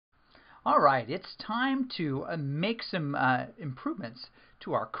All right, it's time to make some improvements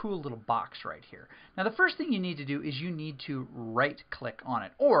to our cool little box right here. Now the first thing you need to do is you need to right click on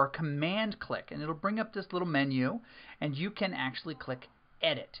it or command click, and it'll bring up this little menu, and you can actually click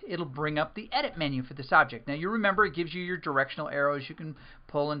edit. It'll bring up the edit menu for this object. Now you remember it gives you your directional arrows. You can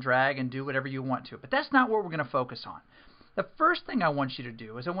pull and drag and do whatever you want to, but that's not what we're going to focus on. The first thing I want you to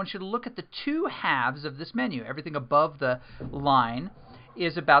do is I want you to look at the two halves of this menu. Everything above the line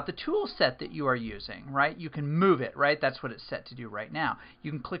is about the tool set that you are using, right? You can move it, right? That's what it's set to do right now.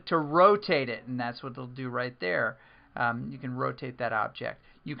 You can click to rotate it, and that's what it'll do right there. You can rotate that object.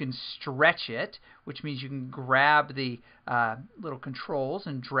 You can stretch it, which means you can grab the little controls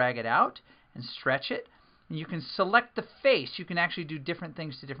and drag it out and stretch it. And you can select the face. You can actually do different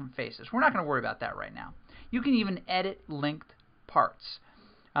things to different faces. We're not going to worry about that right now. You can even edit linked parts.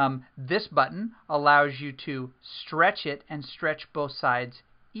 This button allows you to stretch it and stretch both sides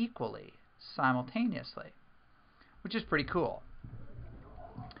equally, simultaneously, which is pretty cool.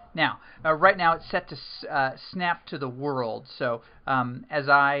 Now, right now it's set to snap to the world. So as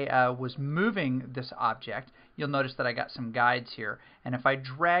I was moving this object, you'll notice that I got some guides here. And if I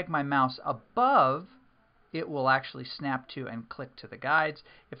drag my mouse above, it will actually snap to and click to the guides.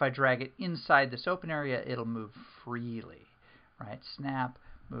 If I drag it inside this open area, it'll move freely, right? Snap,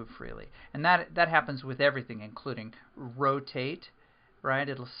 move freely. And that happens with everything, including rotate, right?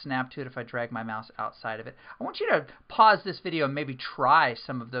 It'll snap to it if I drag my mouse outside of it. I want you to pause this video and maybe try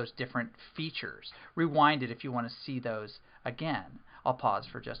some of those different features. Rewind it if you want to see those again. I'll pause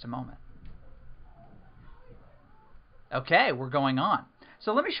for just a moment. Okay, we're going on.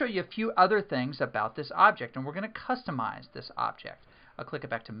 So let me show you a few other things about this object, and we're going to customize this object. I'll click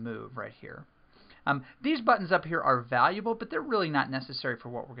it back to move right here. These buttons up here are valuable, but they're really not necessary for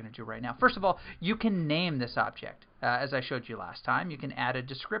what we're going to do right now. First of all, you can name this object. As I showed you last time, you can add a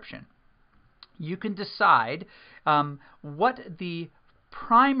description. You can decide what the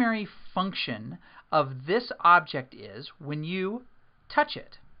primary function of this object is when you touch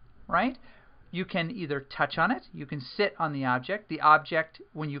it, right? You can either touch on it, you can sit on the object. The object,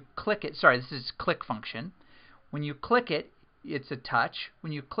 when you click it, sorry, this is click function. When you click it, it's a touch.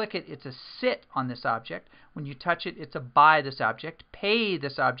 When you click it, it's a sit on this object. When you touch it, it's a buy this object, pay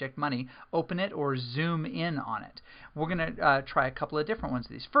this object money, open it, or zoom in on it. We're going to try a couple of different ones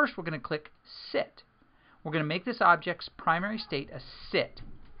of these. First, we're going to click sit. We're going to make this object's primary state a sit.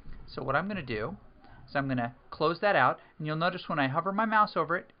 So what I'm going to do is I'm going to close that out, and you'll notice when I hover my mouse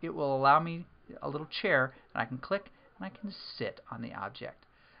over it, it will allow me a little chair, and I can click and I can sit on the object.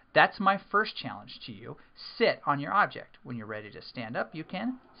 That's my first challenge to you. Sit on your object. When you're ready to stand up, you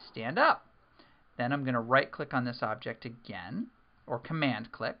can stand up. Then I'm going to right click on this object again, or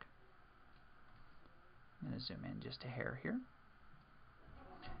command click. I'm going to zoom in just a hair here.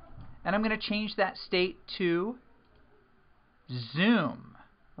 And I'm going to change that state to zoom,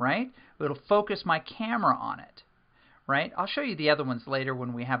 right? It'll focus my camera on it, right? I'll show you the other ones later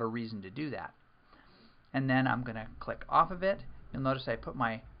when we have a reason to do that. And then I'm going to click off of it. You'll notice I put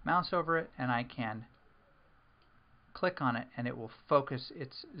my mouse over it, and I can click on it, and it will focus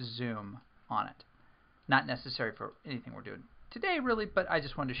its zoom on it. Not necessary for anything we're doing today, really, but I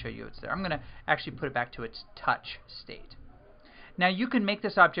just wanted to show you it's there. I'm going to actually put it back to its touch state. Now, you can make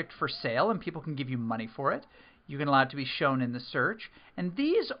this object for sale, and people can give you money for it. You can allow it to be shown in the search. And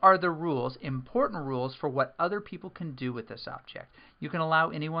these are the rules, important rules, for what other people can do with this object. You can allow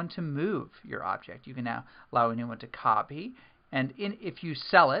anyone to move your object. You can now allow anyone to copy. And if you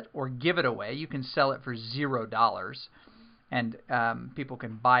sell it or give it away, you can sell it for $0. And people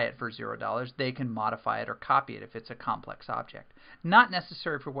can buy it for $0. They can modify it or copy it if it's a complex object. Not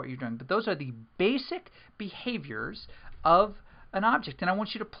necessary for what you're doing, but those are the basic behaviors of an object, and I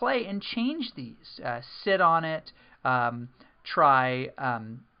want you to play and change these. Sit on it, try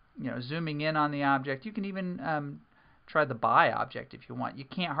zooming in on the object. You can even try the buy object if you want. You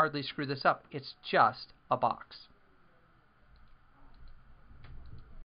can't hardly screw this up. It's just a box.